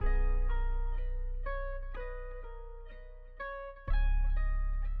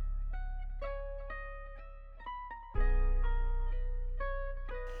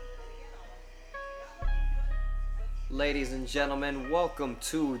ladies and gentlemen. Welcome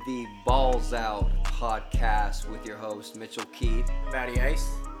to the Balls Out podcast with your host, Mitchell Keith. Marty Ice.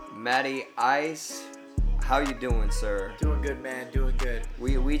 Marty Ice, how you doing, sir? Doing good, man. Doing good.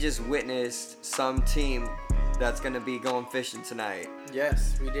 We just witnessed some team that's going to be going fishing tonight.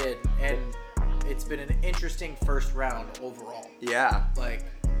 Yes, we did. And it's been an interesting first round overall. Yeah.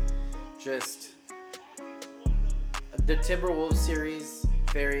 Just the Timberwolves series,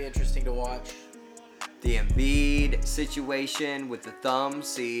 very interesting to watch. The Embiid situation with the thumb,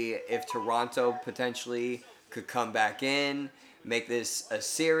 see if Toronto potentially could come back in, make this a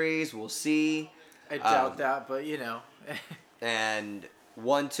series. We'll see. I doubt that, but you know. And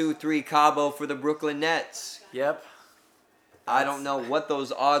 1, 2, 3 Cabo for the Brooklyn Nets. Yep. I don't know what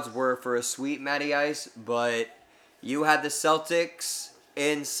those odds were for a sweep, Matty Ice, but you had the Celtics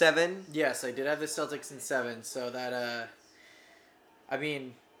in 7. Yes, I did have the Celtics in 7, so that,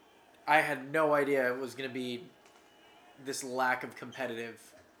 I had no idea it was going to be this lack of competitive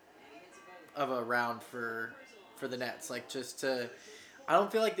of a round for the Nets. I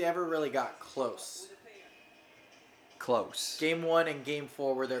don't feel like they ever really got close. Game 1 and Game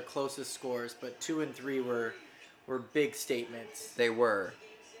 4 were their closest scores, but 2 and 3 were big statements. They were.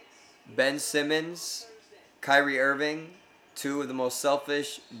 Ben Simmons, Kyrie Irving, 2 of the most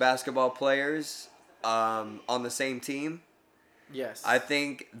selfish basketball players on the same team. Yes. I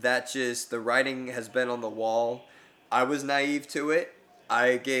think that just the writing has been on the wall. I was naive to it.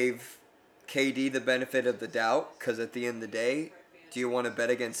 I gave KD the benefit of the doubt because at the end of the day, do you want to bet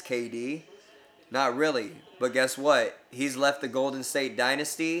against KD? Not really. But guess what? He's left the Golden State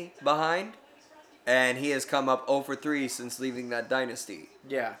dynasty behind, and he has come up 0 for 3 since leaving that dynasty.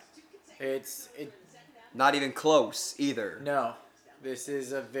 Yeah. Not even close either. No. This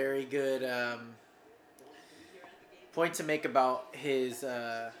is a very good point to make about his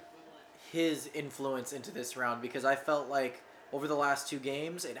influence into this round, because I felt like over the last 2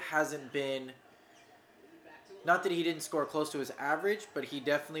 games it hasn't been, not that he didn't score close to his average, but he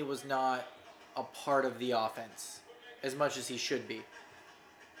definitely was not a part of the offense as much as he should be.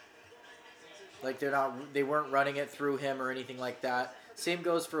 They weren't running it through him or anything like that. Same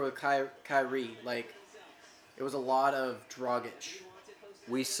goes for Kyrie. It was a lot of Dragic.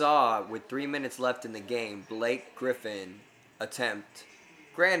 We saw, with 3 minutes left in the game, Blake Griffin attempt.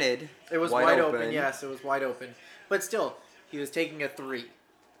 Granted, it was wide open. Yes, it was wide open. But still, he was taking a 3.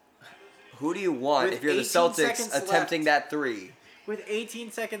 Who do you want if you're the Celtics attempting that 3? With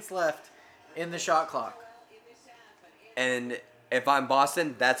 18 seconds left in the shot clock. And if I'm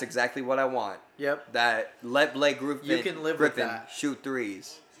Boston, that's exactly what I want. Yep. Let Blake you can live with that. Shoot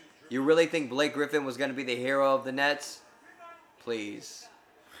threes. You really think Blake Griffin was going to be the hero of the Nets? Please.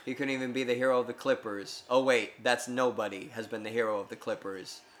 He couldn't even be the hero of the Clippers. Oh, wait. That's nobody has been the hero of the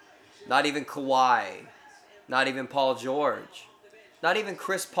Clippers. Not even Kawhi. Not even Paul George. Not even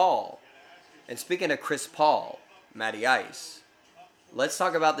Chris Paul. And speaking of Chris Paul, Matty Ice, let's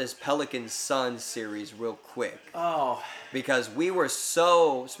talk about this Pelicans-Suns series real quick. Oh. Because we were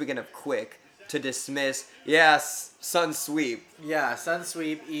so, speaking of quick, to dismiss, yes, Suns sweep. Yeah, Suns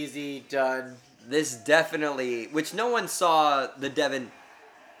sweep, easy, done. This definitely, which no one saw the Devin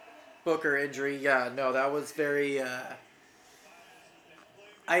Booker injury. Yeah, no, that was very,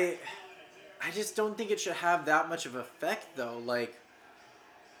 I just don't think it should have that much of effect, though.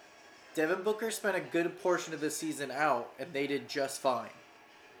 Devin Booker spent a good portion of the season out, and they did just fine.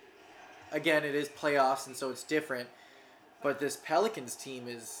 Again, it is playoffs, and so it's different. But this Pelicans team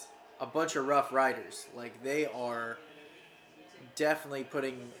is a bunch of rough riders. They are definitely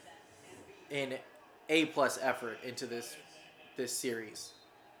putting in A+ effort into this series.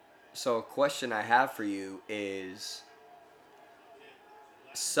 So a question I have for you is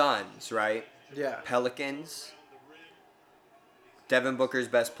Suns, right? Yeah. Pelicans. Devin Booker's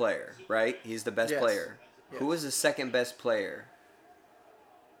best player, right? He's the best player. Yes. Who is the second best player?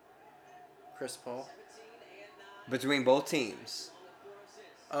 Chris Paul. Between both teams.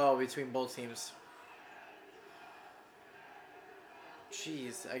 Oh, between both teams.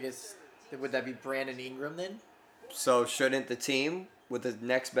 Jeez, I guess, would that be Brandon Ingram then? So shouldn't the team with the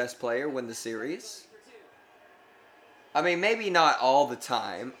next best player win the series? I mean, maybe not all the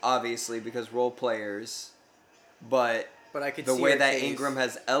time, obviously, because role players, but I could the see way your that case. Ingram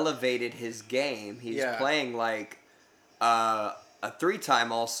has elevated his game, he's playing like a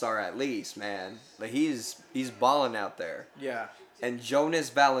 3-time All-Star at least, man. He's balling out there. Yeah. And Jonas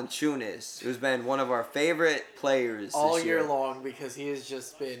Valanciunas, who's been one of our favorite players all this year. year long, because he has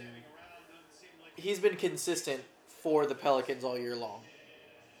just been consistent for the Pelicans all year long.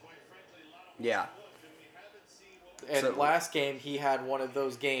 Yeah. And last game, he had one of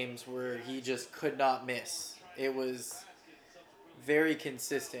those games where he just could not miss. It was very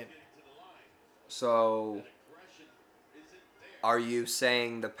consistent. So, are you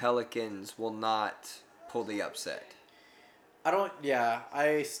saying the Pelicans will not pull the upset?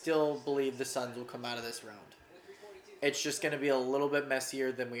 I still believe the Suns will come out of this round. It's just going to be a little bit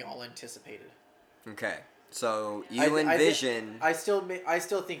messier than we all anticipated. Okay. So, you envision... I still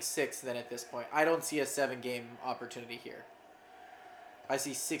think 6 then at this point. I don't see a 7-game opportunity here. I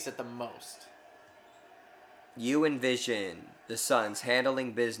see 6 at the most. You envision the Suns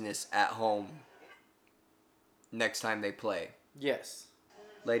handling business at home next time they play. Yes.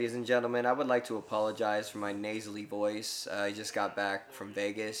 Ladies and gentlemen, I would like to apologize for my nasally voice. I just got back from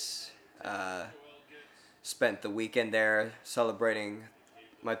Vegas. Spent the weekend there celebrating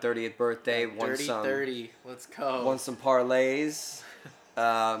my 30th birthday. Won 30. Let's go. Won some parlays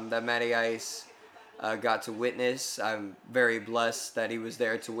that Matty Ice got to witness. I'm very blessed that he was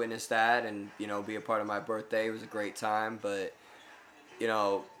there to witness that and, be a part of my birthday. It was a great time. But,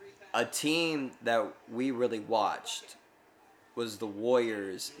 a team that we really watched was the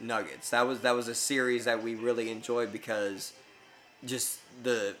Warriors Nuggets. That was a series that we really enjoyed because just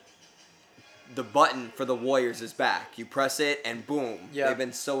the button for the Warriors is back. You press it and boom. Yep. They've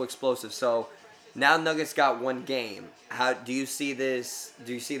been so explosive. So now Nuggets got one game. How do you see this?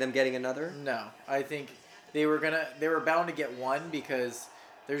 Do you see them getting another? No. I think they were bound to get one because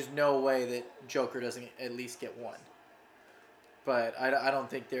there's no way that Joker doesn't at least get one. But I don't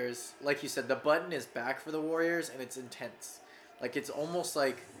think there's, like you said, the button is back for the Warriors and it's intense. Like, it's almost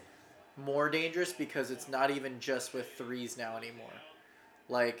like more dangerous because it's not even just with threes now anymore.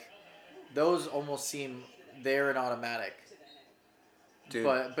 Like, those almost seem they're an automatic. Dude.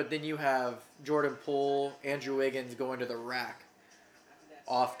 But then you have Jordan Poole, Andrew Wiggins going to the rack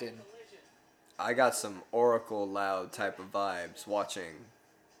often. I got some Oracle Loud type of vibes watching.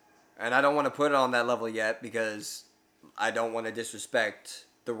 And I don't want to put it on that level yet because I don't want to disrespect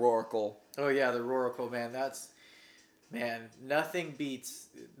the Roracle. Oh, yeah, the Roracle, man. Man, nothing beats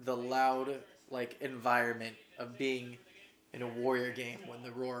the loud, environment of being in a Warrior game when the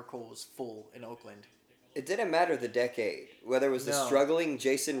Roracle was full in Oakland. It didn't matter the decade. Whether it was the struggling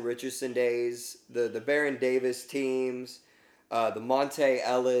Jason Richardson days, the Baron Davis teams, the Monte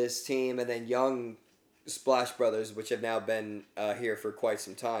Ellis team, and then young Splash Brothers, which have now been here for quite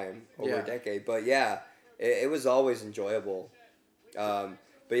some time, over a decade. But yeah, it was always enjoyable. But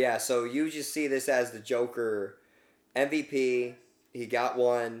yeah, so you just see this as the Joker MVP. He got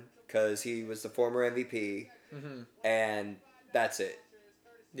one because he was the former MVP, and that's it.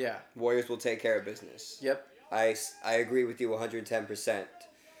 Yeah. Warriors will take care of business. Yep. I agree with you 110%.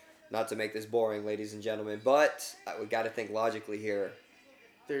 Not to make this boring, ladies and gentlemen, but we got to think logically here.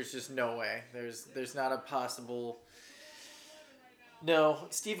 There's just no way. There's not a possible. No,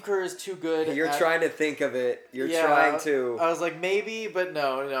 Steve Kerr is too good. You're trying to think of it. You're trying to. I was like, maybe, but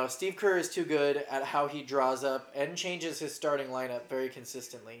no. Steve Kerr is too good at how he draws up and changes his starting lineup very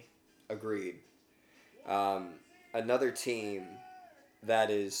consistently. Agreed. Another team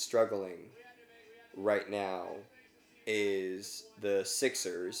that is struggling right now is the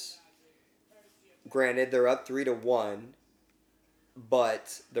Sixers. Granted, they're up 3-1,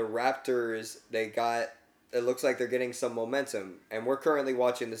 but the Raptors, it looks like they're getting some momentum. And we're currently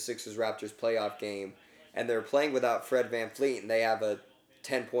watching the Sixers-Raptors playoff game, and they're playing without Fred VanVleet, and they have a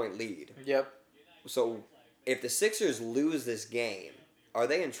 10-point lead. Yep. So if the Sixers lose this game, are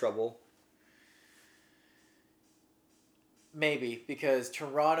they in trouble? Maybe, because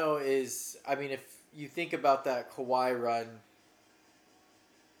Toronto is... I mean, if you think about that Kawhi run,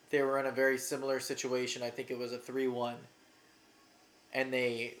 they were in a very similar situation. I think it was a 3-1. And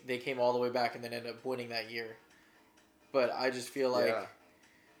they came all the way back and then ended up winning that year. But I just feel like... Yeah.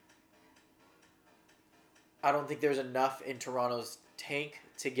 I don't think there's enough in Toronto's tank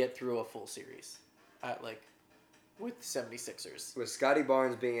to get through a full series. With the 76ers. With Scotty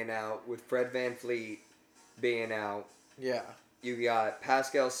Barnes being out, with Fred VanVleet being out... Yeah. You got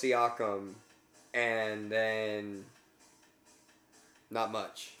Pascal Siakam, and then not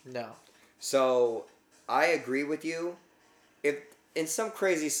much. No. So I agree with you. If in some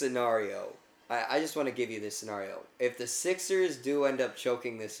crazy scenario, I just want to give you this scenario. If the Sixers do end up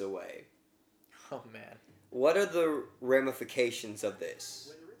choking this away, oh man, what are the ramifications of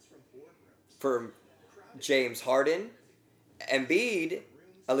this for James Harden, Embiid?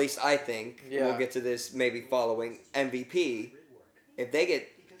 At least I think we'll get to this maybe following MVP.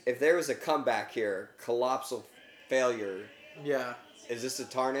 If there was a comeback here, colossal failure. Yeah. Is this a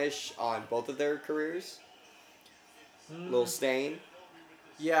tarnish on both of their careers? Little stain.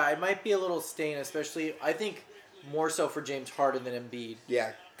 Yeah, it might be a little stain, especially I think more so for James Harden than Embiid.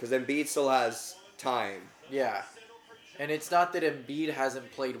 Yeah, because Embiid still has time. Yeah. And it's not that Embiid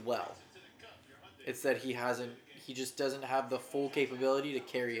hasn't played well. It's that he just doesn't have the full capability to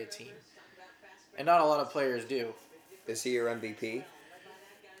carry a team. And not a lot of players do. Is he your MVP?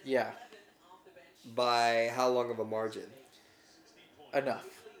 Yeah. By how long of a margin? Enough.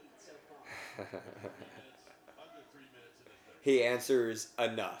 He answers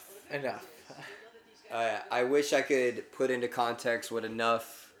enough. Enough. I wish I could put into context what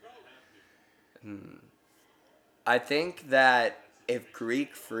enough. I think that if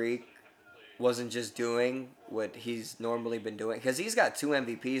Greek Freak wasn't just doing what he's normally been doing, because he's got 2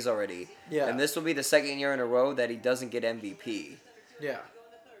 MVPs already. Yeah. And this will be the second year in a row that he doesn't get MVP. Yeah.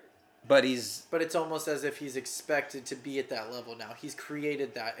 But it's almost as if he's expected to be at that level now. He's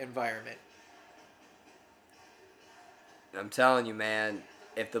created that environment. I'm telling you, man,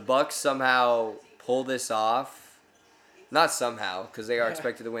 if the Bucks somehow pull this off, not somehow, because they are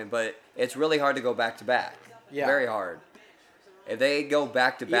expected to win, but it's really hard to go back to back. Yeah. Very hard. If they go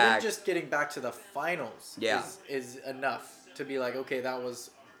back to back, even just getting back to the finals is enough to be like, okay, that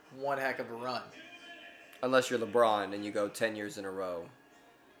was one heck of a run. Unless you're LeBron and you go 10 years in a row.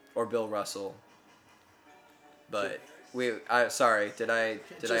 Or Bill Russell. But sorry, did I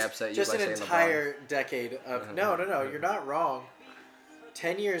upset you by saying LeBron? Just an entire decade of no, you're not wrong.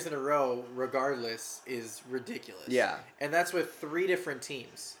 10 years in a row, regardless, is ridiculous. Yeah. And that's with 3 different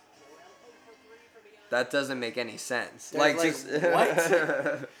teams. That doesn't make any sense. What?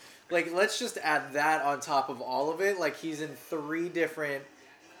 Like, let's just add that on top of all of it. Like, he's in 3 different,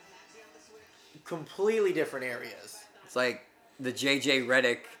 completely different areas. It's like the J.J.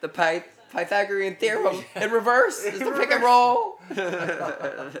 Redick, the Pythagorean theorem in reverse. It's the pick and roll.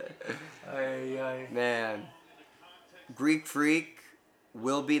 Man. Greek Freak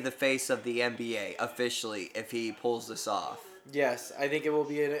will be the face of the NBA officially if he pulls this off. Yes, I think it will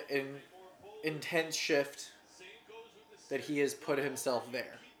be an intense shift that he has put himself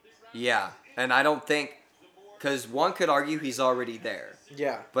there. Yeah, and I don't think, because one could argue he's already there.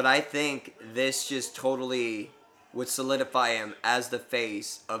 Yeah. But I think this just totally would solidify him as the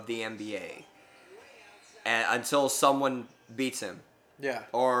face of the NBA. And until someone beats him. Yeah.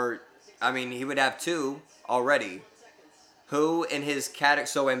 Or, I mean, he would have 2 already. Who in his category?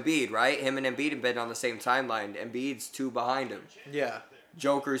 So Embiid, right? Him and Embiid have been on the same timeline. Embiid's 2 behind him. Yeah.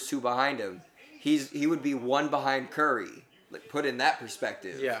 Joker's 2 behind him. He would be 1 behind Curry. Like, put in that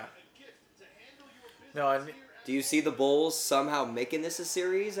perspective. Yeah. No, do you see the Bulls somehow making this a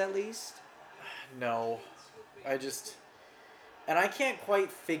series at least? No. And I can't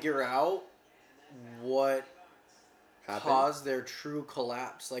quite figure out what caused their true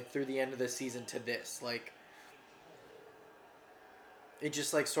collapse, like, through the end of the season to this. Like, it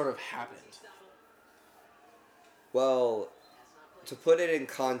just, like, sort of happened. Well, to put it in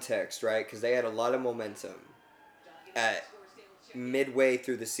context, right, because they had a lot of momentum at midway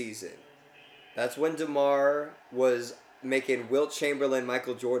through the season. That's when DeMar was making Wilt Chamberlain,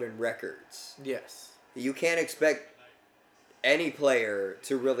 Michael Jordan records. Yes. You can't expect any player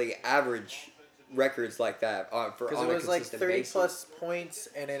to really average records like that on a consistent basis. Because it was like 30 plus points,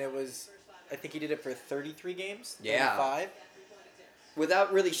 and then it was, I think he did it for 33 games. Yeah. 35.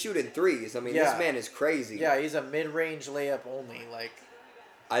 Without really shooting threes. I mean, this man is crazy. Yeah, he's a mid-range layup only. Like,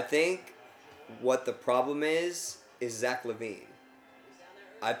 I think what the problem is Zach LaVine.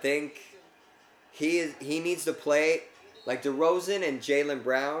 I think he needs to play like DeRozan and Jaylen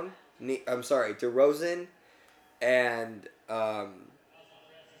Brown. DeRozan and oh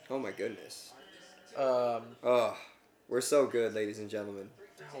my goodness. We're so good, ladies and gentlemen.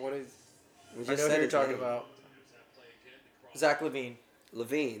 What is? We I know who you're talking about. Zach LaVine.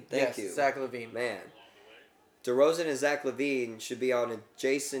 Thank you. Zach LaVine. Man. DeRozan and Zach LaVine should be on a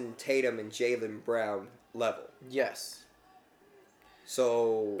Jason Tatum and Jaylen Brown level. Yes.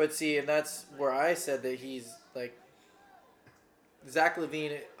 So... But see, and that's where I said that he's, like... Zach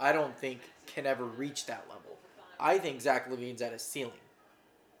LaVine, I don't think, can ever reach that level. I think Zach LaVine's at a ceiling.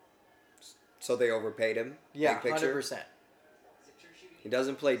 So they overpaid him? Yeah, 100%. He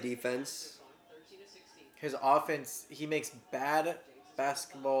doesn't play defense. His offense, he makes bad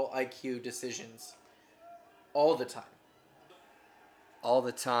basketball IQ decisions all the time. All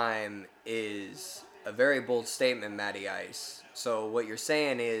the time is a very bold statement, Matty Ice. So what you're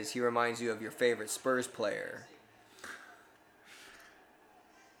saying is he reminds you of your favorite Spurs player.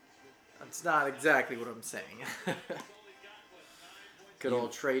 That's not exactly what I'm saying. Good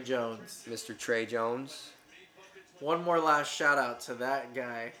old Trey Jones. Mr. Trey Jones. One more last shout out to that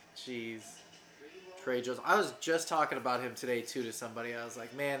guy. Jeez. Trey Jones. I was just talking about him today, too, to somebody. I was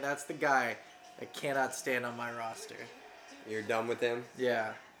like, man, that's the guy I cannot stand on my roster. You're done with him?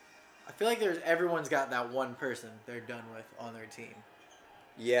 Yeah. I feel like everyone's got that one person they're done with on their team.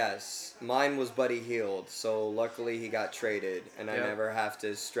 Yes, mine was Buddy Hield, so luckily he got traded, and I Yep. never have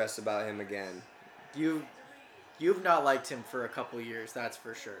to stress about him again. You've not liked him for a couple years, that's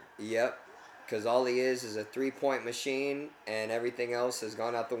for sure. Yep, because all he is a 3-point machine, and everything else has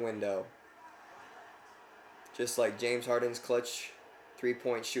gone out the window. Just like James Harden's clutch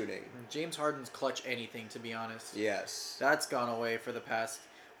 3-point shooting. James Harden's clutch anything, to be honest. Yes. That's gone away for the past.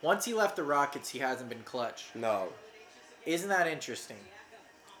 Once he left the Rockets, he hasn't been clutch. No. Isn't that interesting?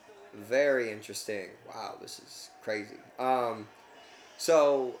 Very interesting. Wow, this is crazy.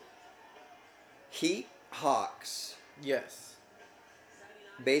 So Heat Hawks. Yes.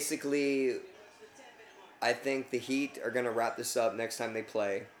 Basically, I think the Heat are gonna wrap this up next time they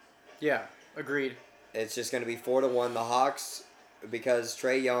play. Yeah, agreed. It's just gonna be 4-1. The Hawks, because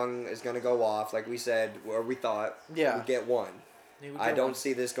Trae Young is gonna go off, like we said, or we thought. Yeah. Would get one. I don't one.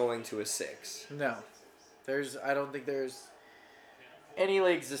 see this going to a 6. No, I don't think there's any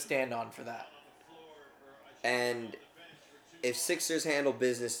legs to stand on for that. And if Sixers handle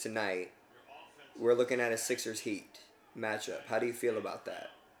business tonight, we're looking at a Sixers Heat matchup. How do you feel about that?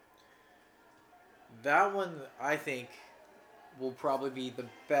 That one, I think, will probably be the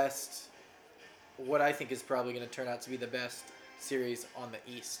best. What I think is probably going to turn out to be the best series on the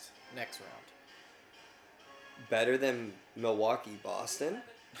East next round. Better than Milwaukee-Boston?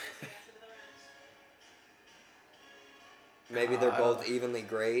 Maybe they're both evenly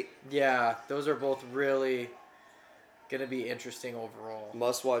great. Yeah, those are both really going to be interesting overall.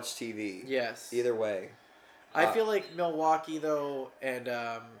 Must-watch TV. Yes. Either way. I feel like Milwaukee, though, and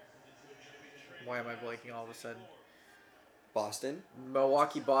why am I blanking all of a sudden? Boston?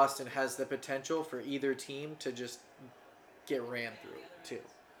 Milwaukee-Boston has the potential for either team to just get ran through, too.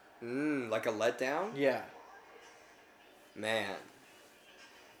 Like a letdown? Yeah. Man.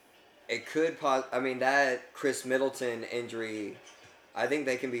 It could that Chris Middleton injury, I think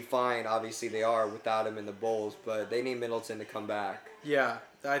they can be fine. Obviously, they are without him in the Bulls, but they need Middleton to come back. Yeah,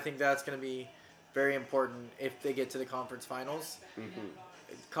 I think that's going to be very important if they get to the conference finals. Mm-hmm.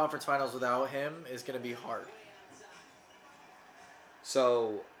 Conference finals without him is going to be hard.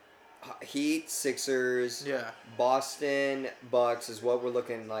 So, Heat, Sixers, Boston, Bucks is what we're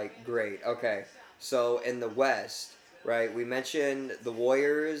looking like. Great. Okay. So, in the West, right, we mentioned the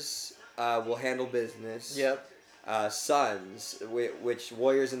Warriors will handle business. Yep. Suns, which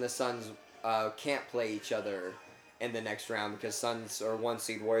Warriors and the Suns can't play each other in the next round because Suns are 1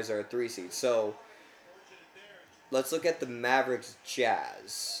 seed, Warriors are a 3 seed. So, let's look at the Mavericks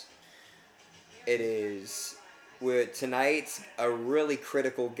Jazz. It is... tonight's a really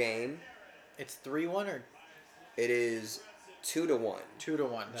critical game. It's 3-1 or? It is 2-1.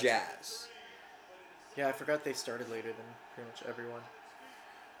 2-1. Jazz. Yeah, I forgot they started later than pretty much everyone.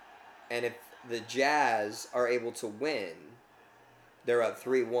 And if the Jazz are able to win, they're up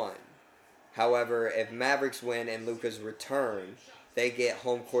 3-1. However, if Mavericks win and Luka's return, they get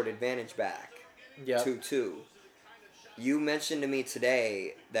home court advantage back. Yeah. 2-2. You mentioned to me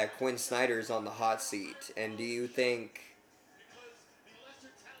today that Quinn Snyder's on the hot seat. And do you think...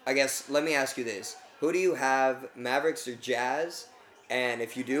 I guess, let me ask you this. Who do you have, Mavericks or Jazz? And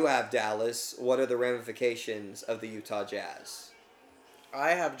if you do have Dallas, what are the ramifications of the Utah Jazz?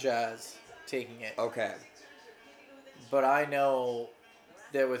 I have Jazz taking it. Okay. But I know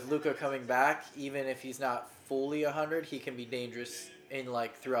that with Luka coming back, even if he's not fully 100, he can be dangerous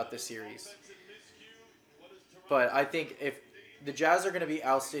throughout the series. But I think if the Jazz are going to be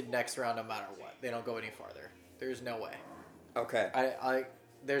ousted next round no matter what, they don't go any farther. There's no way. Okay.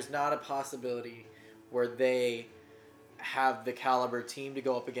 There's not a possibility where they have the caliber team to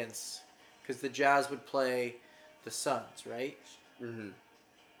go up against, because the Jazz would play the Suns, right? Mm-hmm.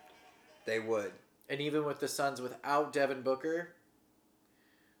 They would. And even with the Suns without Devin Booker,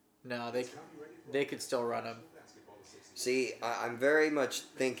 no, they could still run them. See, I'm very much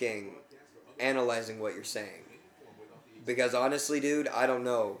analyzing what you're saying. Because honestly, dude, I don't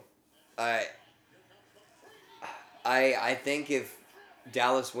know. I think if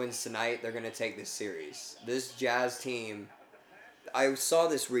Dallas wins tonight, they're going to take this series. This Jazz team, I saw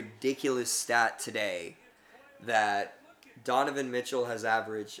this ridiculous stat today that Donovan Mitchell has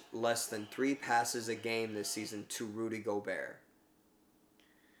averaged less than 3 passes a game this season to Rudy Gobert.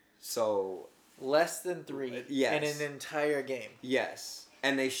 So... Less than 3 yes. in an entire game. Yes.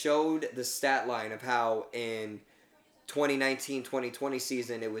 And they showed the stat line of how in 2019-2020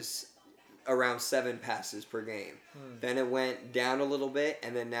 season it was around 7 passes per game. Then it went down a little bit,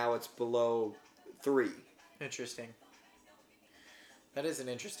 and then now it's below 3. Interesting. That is an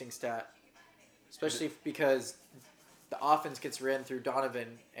interesting stat. Especially because the offense gets ran through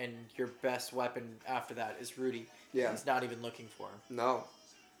Donovan, and your best weapon after that is Rudy. Yeah. He's not even looking for him. No.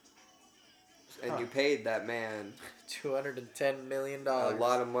 And you paid that man $210 million. a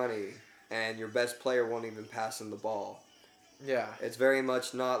lot of money, and your best player won't even pass him the ball. Yeah. It's very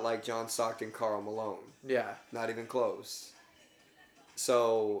much not like John Stockton, Karl Malone. Yeah. Not even close.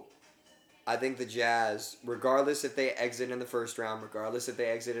 So, I think the Jazz, regardless if they exit in the first round, regardless if they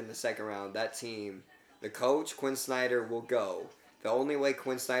exit in the second round, that team, the coach, Quinn Snyder, will go. The only way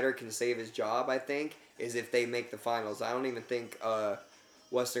Quinn Snyder can save his job, I think, is if they make the finals. I don't even think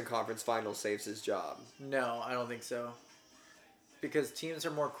Western Conference Finals saves his job. No, I don't think so. Because teams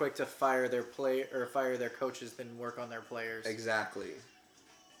are more quick to fire their coaches than work on their players. Exactly.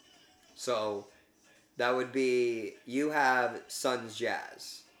 So, that would be, you have Suns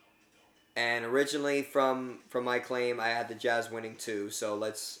Jazz. And originally from my claim, I had the Jazz winning 2. So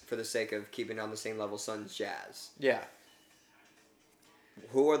let's, for the sake of keeping on the same level, Suns Jazz. Yeah.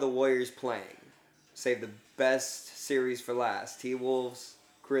 Who are the Warriors playing? Save the best series for last. T-Wolves,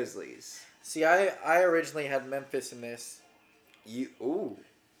 Grizzlies. See, I originally had Memphis in this.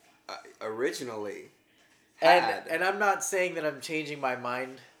 Originally. And I'm not saying that I'm changing my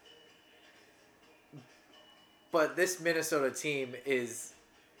mind. But this Minnesota team is...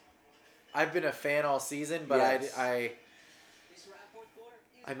 I've been a fan all season, but yes. I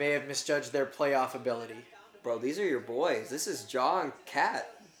may have misjudged their playoff ability. Bro, these are your boys. This is Ja and Cat.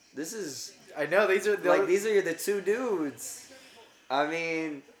 This is... I know, these are the 2 dudes. I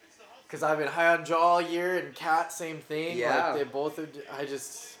mean... Because I've been high on Ja all year, and Cat, same thing. Yeah. Like, they both are...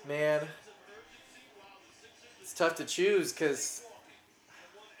 Man... It's tough to choose, because...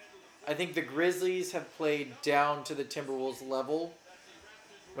 I think the Grizzlies have played down to the Timberwolves level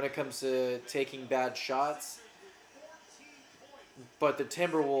when it comes to taking bad shots. But the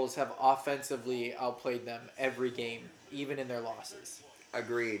Timberwolves have offensively outplayed them every game, even in their losses.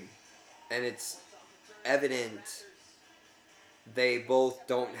 Agreed. And it's evident they both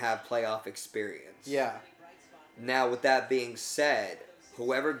don't have playoff experience. Yeah. Now, with that being said,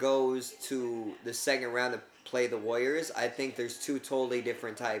 whoever goes to the second round to play the Warriors, I think there's 2 totally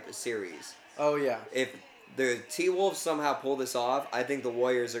different type of series. Oh, yeah. If the T-Wolves somehow pull this off, I think the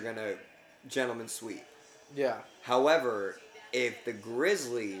Warriors are going to gentleman's sweep. Yeah. However, if the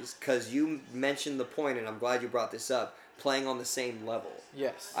Grizzlies, because you mentioned the point, and I'm glad you brought this up, playing on the same level.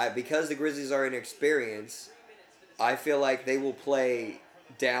 Yes. Because the Grizzlies are inexperienced, I feel like they will play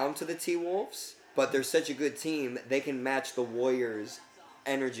down to the T-Wolves, but they're such a good team, they can match the Warriors'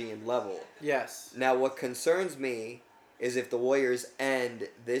 energy and level. Yes. Now, what concerns me is if the Warriors end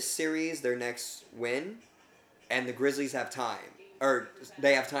this series, their next win, and the Grizzlies have time. Or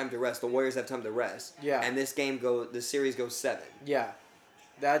they have time to rest. The Warriors have time to rest. Yeah. And the series goes 7. Yeah.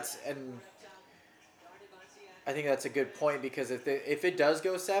 And I think that's a good point, because if it does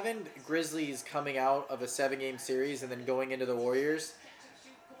go 7, Grizzlies coming out of a 7-game series and then going into the Warriors,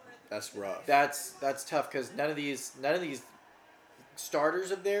 that's rough. That's tough, because none of these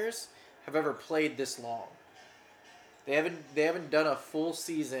starters of theirs have ever played this long. They haven't done a full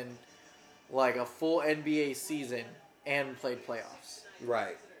season, like a full NBA season, and played playoffs.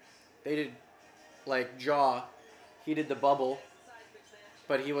 Right. They did, like Ja, he did the bubble,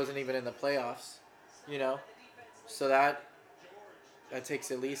 but he wasn't even in the playoffs, So that takes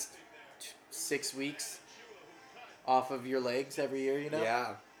at least 6 weeks off of your legs every year,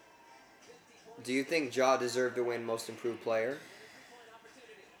 Yeah. Do you think Ja deserved to win Most Improved Player?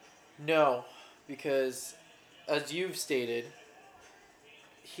 No, because, as you've stated,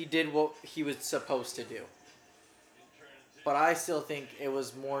 he did what he was supposed to do. But I still think it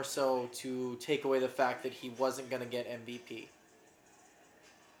was more so to take away the fact that he wasn't going to get MVP.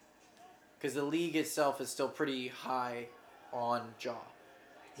 Because the league itself is still pretty high on Ja.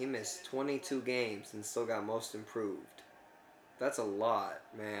 He missed 22 games and still got Most Improved. That's a lot,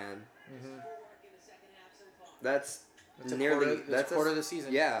 man. Mm-hmm. That's a nearly... That's a quarter of the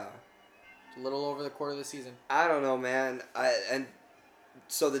season. Yeah. It's a little over the quarter of the season. I don't know, man.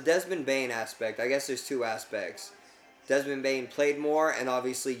 So the Desmond Bane aspect, I guess there's 2 aspects. Desmond Bane played more, and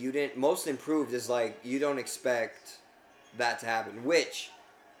obviously you didn't... Most Improved is like, you don't expect that to happen. Which,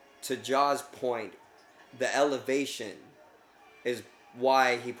 to Ja's point, the elevation is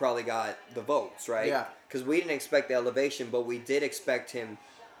why he probably got the votes, right? Yeah. Because we didn't expect the elevation, but we did expect him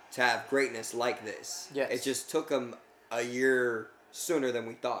to have greatness like this. Yes. It just took him a year sooner than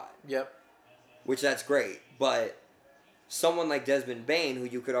we thought. Yep. Which that's great. But someone like Desmond Bane, who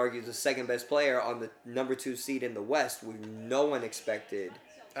you could argue is the second best player on the number 2 seed in the West, no one expected.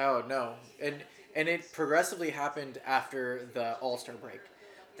 Oh, no. And it progressively happened after the All-Star break.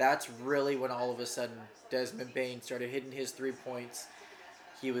 that's really when all of a sudden Desmond Bane started hitting his 3 points.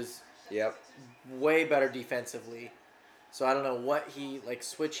 He was way better defensively. So I don't know what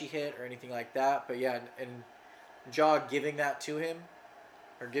switch he hit or anything like that. But yeah, and Ja giving that to him,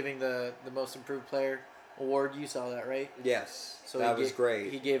 or giving the most improved player award, you saw that, right? Yes, so that was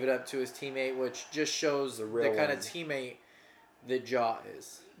great. He gave it up to his teammate, which just shows the kind of teammate that Ja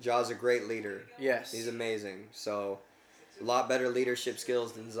is. Ja's a great leader. Yes. He's amazing. So, a lot better leadership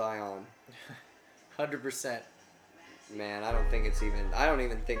skills than Zion. 100%. Man, I don't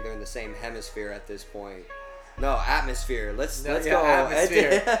even think they're in the same hemisphere at this point. No, atmosphere. Let's go.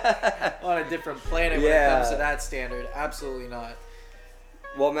 Atmosphere. On a different planet when it comes to that standard. Absolutely not.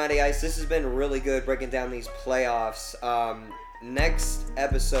 Well, Matty Ice, this has been really good breaking down these playoffs. Next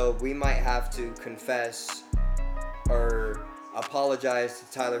episode, we might have to confess or apologize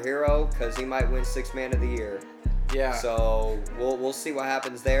to Tyler Hero because he might win Sixth Man of the Year. Yeah. So we'll see what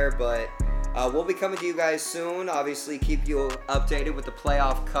happens there, but we'll be coming to you guys soon. Obviously, keep you updated with the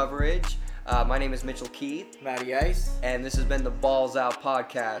playoff coverage. My name is Mitchell Keith. Marty Ice. And this has been the Balls Out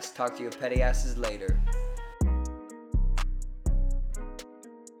Podcast. Talk to you petty asses later.